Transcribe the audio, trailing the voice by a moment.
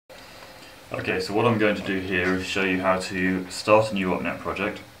Okay, so what I'm going to do here is show you how to start a new OpNet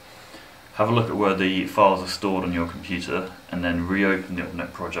project, have a look at where the files are stored on your computer, and then reopen the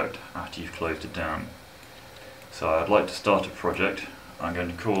OpNet project after you've closed it down. So I'd like to start a project. I'm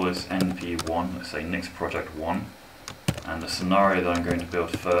going to call this np1, let's say Nix project 1, and the scenario that I'm going to build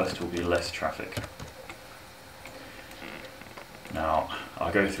first will be less traffic. Now,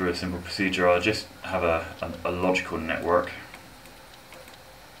 I'll go through a simple procedure. I'll just have a logical network.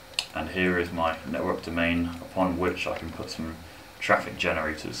 And here is my network domain upon which I can put some traffic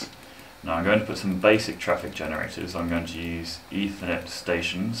generators. Now I'm going to put some basic traffic generators. I'm going to use Ethernet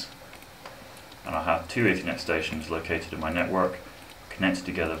stations, and I have two Ethernet stations located in my network connected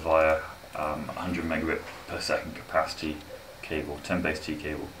together via 100 megabit per second capacity cable, 10 base T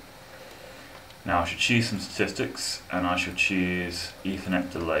cable. Now I should choose some statistics, and I should choose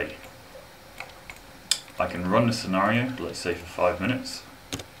Ethernet delay. I can run the scenario, let's say for 5 minutes.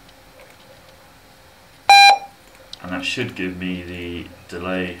 And that should give me the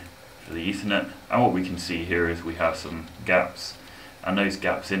delay for the Ethernet. And what we can see here is we have some gaps, and those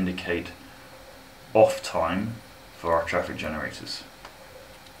gaps indicate off time for our traffic generators.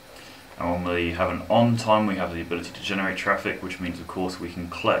 And when we have an on time, we have the ability to generate traffic, which means of course we can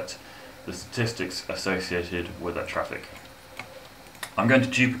collect the statistics associated with that traffic. I'm going to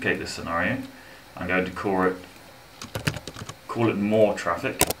duplicate this scenario. I'm going to call it more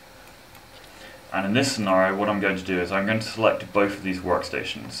traffic. And in this scenario, what I'm going to do is I'm going to select both of these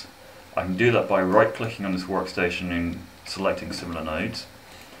workstations. I can do that by right-clicking on this workstation and selecting similar nodes,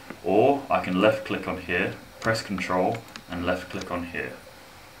 or I can left-click on here, press Control, and left-click on here.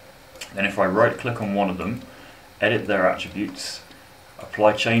 Then if I right-click on one of them, edit their attributes,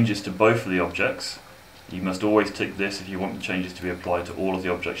 apply changes to both of the objects. You must always tick this if you want the changes to be applied to all of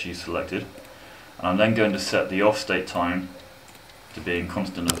the objects you selected. And I'm then going to set the off-state time to being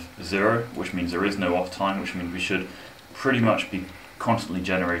constant of 0, which means there is no off time, which means we should pretty much be constantly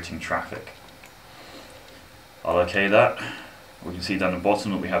generating traffic. I'll OK that. We can see down the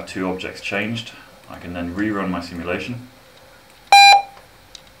bottom that we have two objects changed. I can then rerun my simulation.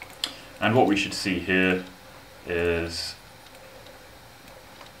 And what we should see here is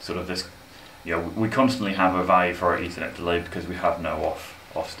sort of this, we constantly have a value for our Ethernet delay because we have no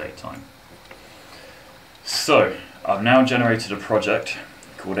off state time. So, I've now generated a project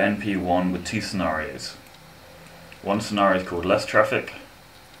called np1 with two scenarios. One scenario is called less traffic,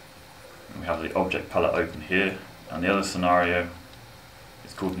 and we have the object palette open here, and the other scenario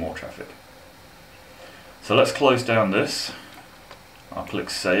is called more traffic. So let's close down this. I'll click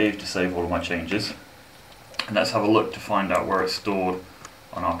save to save all of my changes, and let's have a look to find out where it's stored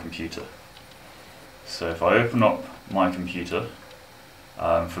on our computer. So if I open up my computer,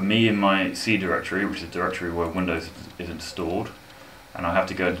 for me in my C directory, which is a directory where Windows is installed, and I have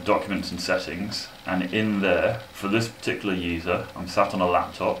to go into Documents and Settings, and in there, for this particular user, I'm sat on a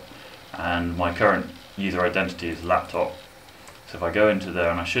laptop, and my current user identity is laptop. So if I go into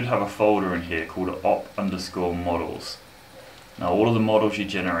there, and I should have a folder in here called op_models. Now all of the models you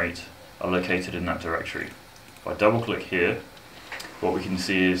generate are located in that directory. If I double click here, what we can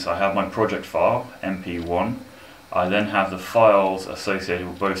see is I have my project file, np1. I then have the files associated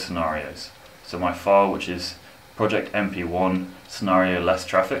with both scenarios. So my file, which is project np1 scenario less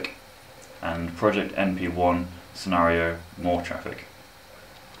traffic, and project np1 scenario more traffic.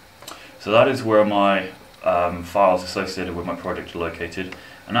 So that is where my files associated with my project are located,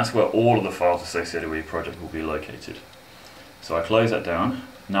 and that's where all of the files associated with your project will be located. So I close that down.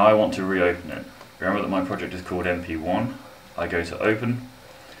 Now I want to reopen it. Remember that my project is called np1. I go to open,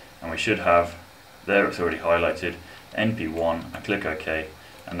 and we should have, there it's already highlighted, np1, I click OK,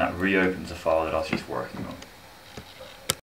 and that reopens the file that I was just working on.